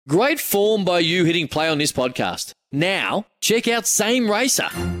Great form by you hitting play on this podcast. Now, check out Same Racer,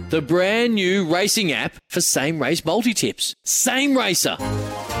 the brand new racing app for same race multi-tips. Same Racer.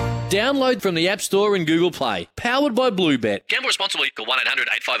 Download from the App Store and Google Play. Powered by Bluebet. Gamble responsibly. Call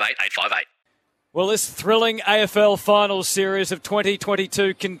 1-800-858-858. Well, this thrilling AFL Finals series of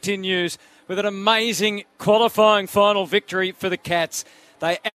 2022 continues with an amazing qualifying final victory for the Cats.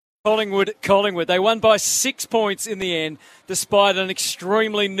 They Collingwood. They won by 6 points in the end, despite an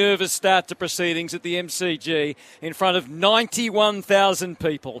extremely nervous start to proceedings at the MCG in front of 91,000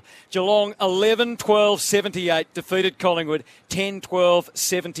 people. Geelong 11-12-78 defeated Collingwood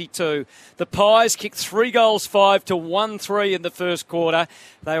 10-12-72. The Pies kicked 3 goals 5 to 1-3 in the first quarter.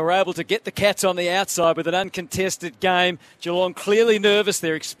 They were able to get the Cats on the outside with an uncontested game. Geelong clearly nervous.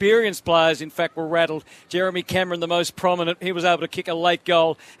 Their experienced players, in fact, were rattled. Jeremy Cameron, the most prominent, he was able to kick a late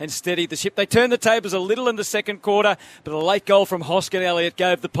goal and steady the ship. They turned the tables a little in the second quarter, but a late goal from Hoskin Elliott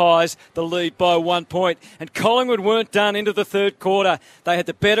gave the Pies the lead by 1 point. And Collingwood weren't done into the third quarter. They had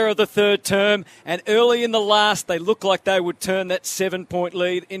the better of the third term, and early in the last, they looked like they would turn that 7-point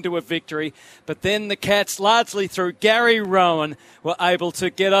lead into a victory. But then the Cats, largely through Gary Rowan, were able to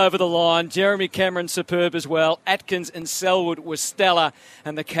get over the line. Jeremy Cameron superb as well. Atkins and Selwood were stellar,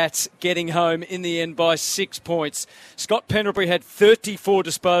 and the Cats getting home in the end by 6 points. Scott Pendlebury had 34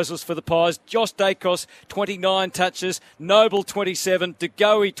 disposals for the Pies. Josh Dacos, 29 touches. Noble, 27. De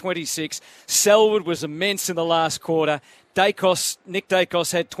Goey, 26. Selwood was immense in the last quarter. Nick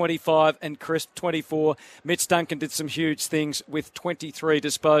Dacos had 25 and Chris 24. Mitch Duncan did some huge things with 23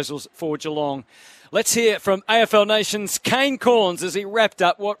 disposals for Geelong. Let's hear from AFL Nation's Kane Corns as he wrapped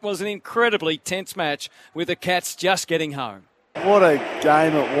up what was an incredibly tense match with the Cats just getting home. What a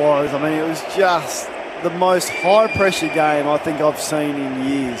game it was. I mean, it was just the most high-pressure game I think I've seen in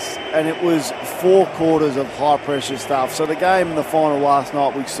years. And it was 4 quarters of high-pressure stuff. So the game in the final last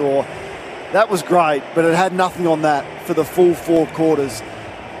night we saw, that was great, but it had nothing on that for the full 4 quarters.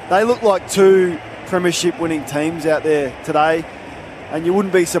 They look like 2 premiership-winning teams out there today, and you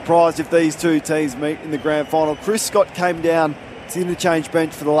wouldn't be surprised if these 2 teams meet in the grand final. Chris Scott came down to the interchange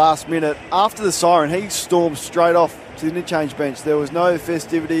bench for the last minute. After the siren, he stormed straight off to the interchange bench. There was no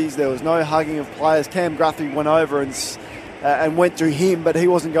festivities, there was no hugging of players. Cam Guthrie went over and went to him, but he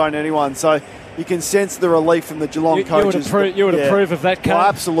wasn't going to anyone. So you can sense the relief from the Geelong coaches. You would approve of that, Cam? Well,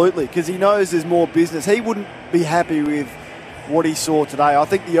 absolutely, because he knows there's more business. He wouldn't be happy with what he saw today. I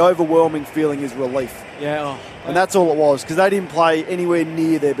think the overwhelming feeling is relief. Yeah. And that's all it was, because they didn't play anywhere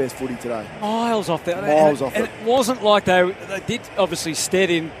near their best footy today. Miles off there. And it wasn't like they did obviously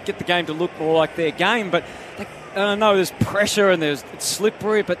steady and get the game to look more like their game, but I know there's pressure and it's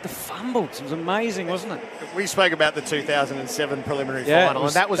slippery, but the fumbles was amazing, wasn't it? We spoke about the 2007 preliminary final,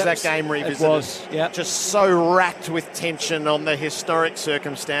 and that was that game revisited. It was, yeah. Just so racked with tension on the historic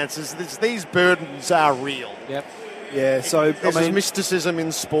circumstances. These burdens are real. Yep. Yeah, so this is mysticism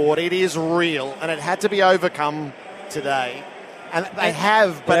in sport. It is real, and it had to be overcome today. And they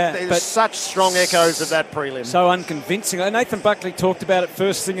have, but there's such strong echoes of that prelim. So unconvincing. Nathan Buckley talked about it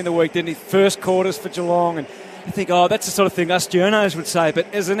first thing in the week, didn't he? First quarters for Geelong, and you think, that's the sort of thing us journos would say.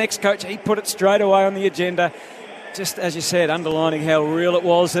 But as an ex-coach, he put it straight away on the agenda. Just as you said, underlining how real it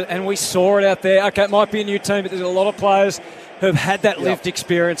was, and we saw it out there. Okay, it might be a new team, but there's a lot of players who've had that lived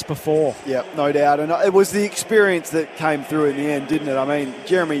experience before. Yeah, no doubt. And it was the experience that came through in the end, didn't it? I mean,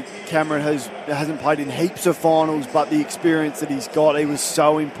 Jeremy Cameron hasn't played in heaps of finals, but the experience that he's got, he was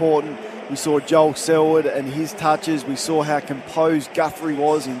so important. We saw Joel Selwood and his touches. We saw how composed Guthrie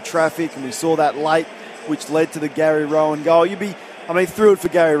was in traffic, and we saw that late, which led to the Gary Rowan goal. Threw it for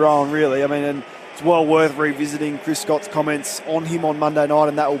Gary Rowan, really. And it's well worth revisiting Chris Scott's comments on him on Monday night,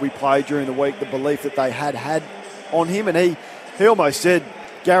 and that will be played during the week, the belief that they had on him. And he almost said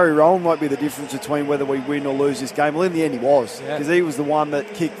Gary Rowan might be the difference between whether we win or lose this game. Well, in the end he was, because he was the one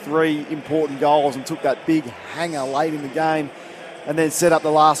that kicked 3 important goals and took that big hanger late in the game, and then set up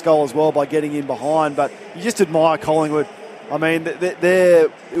the last goal as well by getting in behind. But you just admire Collingwood. I mean,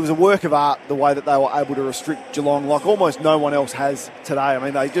 it was a work of art, the way that they were able to restrict Geelong like almost no one else has today. I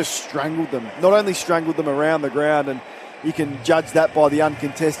mean, they just strangled them. Not only strangled them around the ground, and you can judge that by the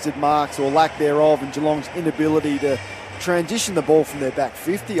uncontested marks or lack thereof, and Geelong's inability to transition the ball from their back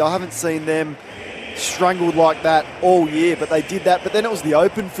 50. I haven't seen them strangled like that all year, but they did that. But then it was the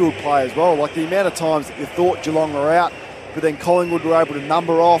open field play as well, like the amount of times that you thought Geelong were out, but then Collingwood were able to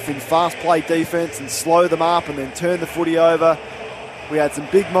number off in fast play defence and slow them up and then turn the footy over. We had some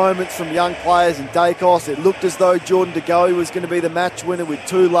big moments from young players in Dacos. It looked as though Jordan De Goey was going to be the match winner with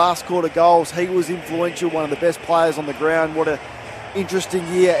 2 last quarter goals. He was influential, one of the best players on the ground. What an interesting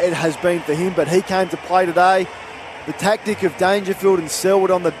year it has been for him, but he came to play today. the tactic of Dangerfield and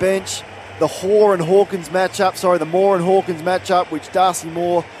Selwood on the bench, the Moore and Hawkins matchup, which Darcy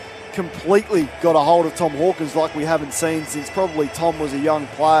Moore completely got a hold of Tom Hawkins like we haven't seen since probably Tom was a young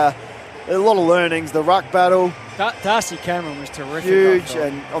player. A lot of learnings. The ruck battle. Darcy Cameron was terrific. Huge.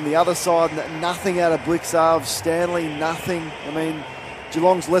 And on the other side, nothing out of Blixarve. Stanley, nothing. I mean,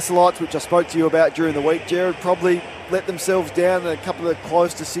 Geelong's lesser lights, which I spoke to you about during the week, Jared, probably let themselves down in a couple of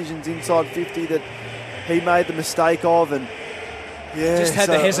close decisions inside 50 that he made the mistake of. And just had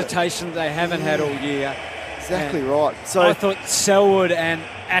the hesitation they haven't had all year. Exactly right. So I thought Selwood and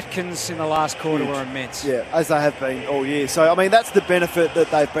Atkins in the last quarter were immense. Yeah, as they have been all year. So, I mean, that's the benefit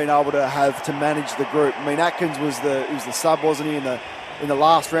that they've been able to have to manage the group. I mean, Atkins was the sub, wasn't he, in the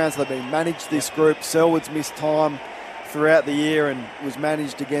last round, so they've been managed this group. Selwood's missed time throughout the year and was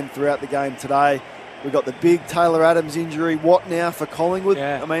managed again throughout the game today. We've got the big Taylor Adams injury. What now for Collingwood?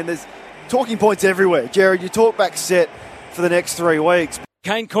 Yeah. I mean, there's talking points everywhere. Jared, you talk back set for the next 3 weeks.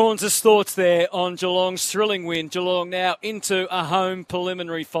 Kane Corns' thoughts there on Geelong's thrilling win. Geelong now into a home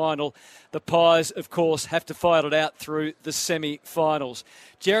preliminary final. The Pies, of course, have to fight it out through the semi-finals.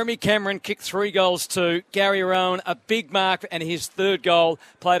 Jeremy Cameron kicked 3 goals too. Gary Rowan, a big mark, and his third goal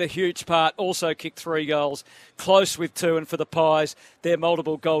played a huge part, also kicked 3 goals. Close with 2, and for the Pies, their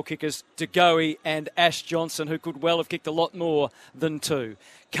multiple goal kickers, De Goey and Ash Johnson, who could well have kicked a lot more than 2.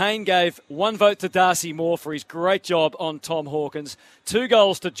 Kane gave 1 vote to Darcy Moore for his great job on Tom Hawkins, 2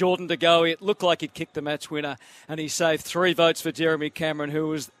 goals to Jordan De Goey. It looked like he'd kicked the match winner, and he saved 3 votes for Jeremy Cameron, who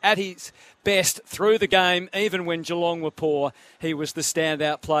was at his best through the game. Even when Geelong were poor, he was the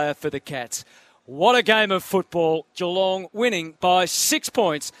standout player for the Cats. What a game of football. Geelong winning by 6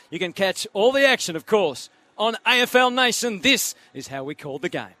 points. You can catch all the action, of course, on AFL Nation. This is how we called the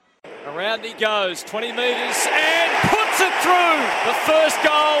game. Around he goes, 20 metres, and puts it through. The first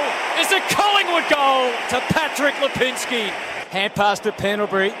goal is a Collingwood goal to Patrick Lipinski. Hand pass to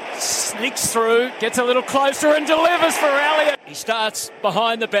Pendlebury, sneaks through, gets a little closer and delivers for Elliott. He starts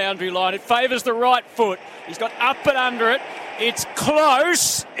behind the boundary line. It favours the right foot. He's got up and under it. It's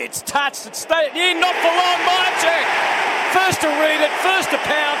close. It's touched. It's stayed in, not for long. Myercheck. First to read it, first to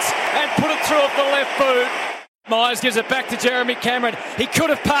pounce and put it through off the left boot. Myers gives it back to Jeremy Cameron. He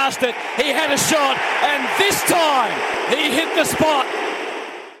could have passed it. He had a shot, and this time he hit the spot.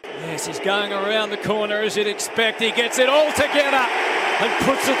 Yes, he's going around the corner as you'd expect. He gets it all together and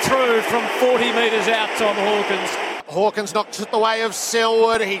puts it through from 40 metres out, Tom Hawkins. Hawkins knocked it the way of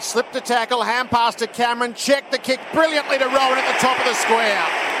Selwood. He slipped a tackle, hand pass to Cameron, checked the kick brilliantly to Rowan at the top of the square.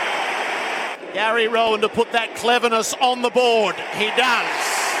 Gary Rowan to put that cleverness on the board. He does.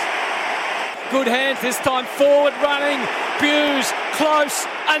 Good hands this time, forward running. Buse, close,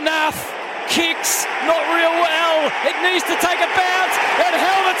 enough. Kicks, not real well. It needs to take a bounce. And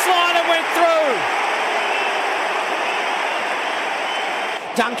helmet's line and went through.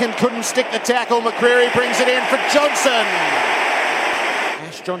 Duncan couldn't stick the tackle. McCreary brings it in for Johnson.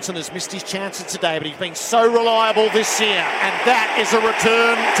 Ash Johnson has missed his chances today, but he's been so reliable this year. And that is a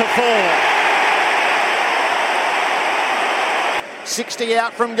return to form. 60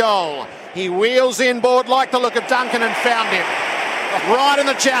 out from goal. He wheels inboard, like the look of Duncan, and found him. Right in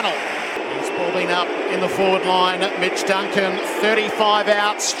the channel. He's ball been up in the forward line. Mitch Duncan, 35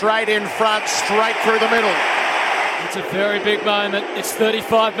 out, straight in front, straight through the middle. It's a very big moment. It's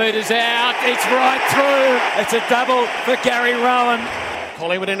 35 metres out. It's right through. It's a double for Gary Rowan.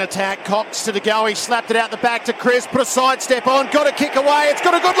 Collingwood in attack. Cox to De Goey, slapped it out the back to Chris. Put a sidestep on. Got a kick away. It's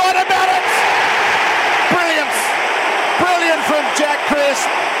got a good line about it. Brilliant. Brilliant from Jack Crisp.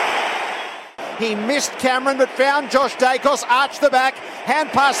 He missed Cameron but found Josh Dacos, arched the back, hand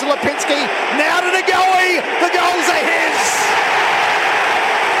pass to Lipinski, now to De Goey. The goals are his.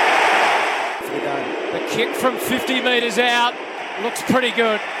 The kick from 50 metres out looks pretty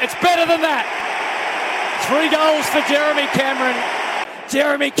good. It's better than that. 3 goals for Jeremy Cameron.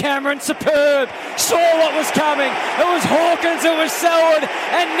 Jeremy Cameron, superb, saw what was coming. It was Hawkins, it was Selwood,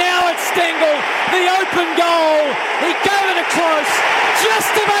 and now it's Stengel, the open goal. He gave it a close, just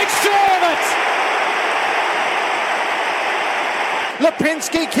to make sure of it.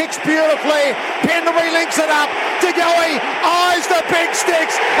 Lipinski kicks beautifully. Pendlebury links it up. De Goey eyes the big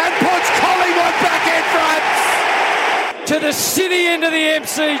sticks and puts Collingwood back in front. To the city into the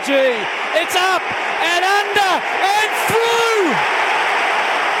MCG. It's up and under and through.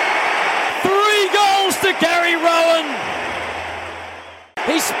 3 goals to Gary Rowan.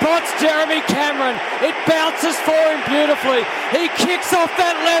 He spots Jeremy Cameron. It bounces for him beautifully. He kicks off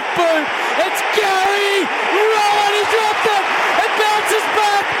that left boot. It's Gary Rowan. He dropped it. It bounces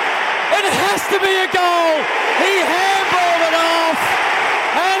back. It has to be a goal. He handballed it off.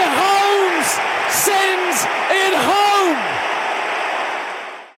 And Holmes sends it home.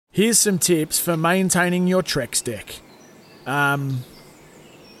 Here's some tips for maintaining your Trex deck.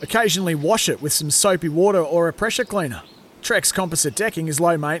 Occasionally wash it with some soapy water or a pressure cleaner. Trex composite decking is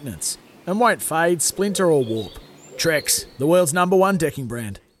low maintenance and won't fade, splinter or warp. Trex, the world's #1 decking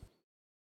brand.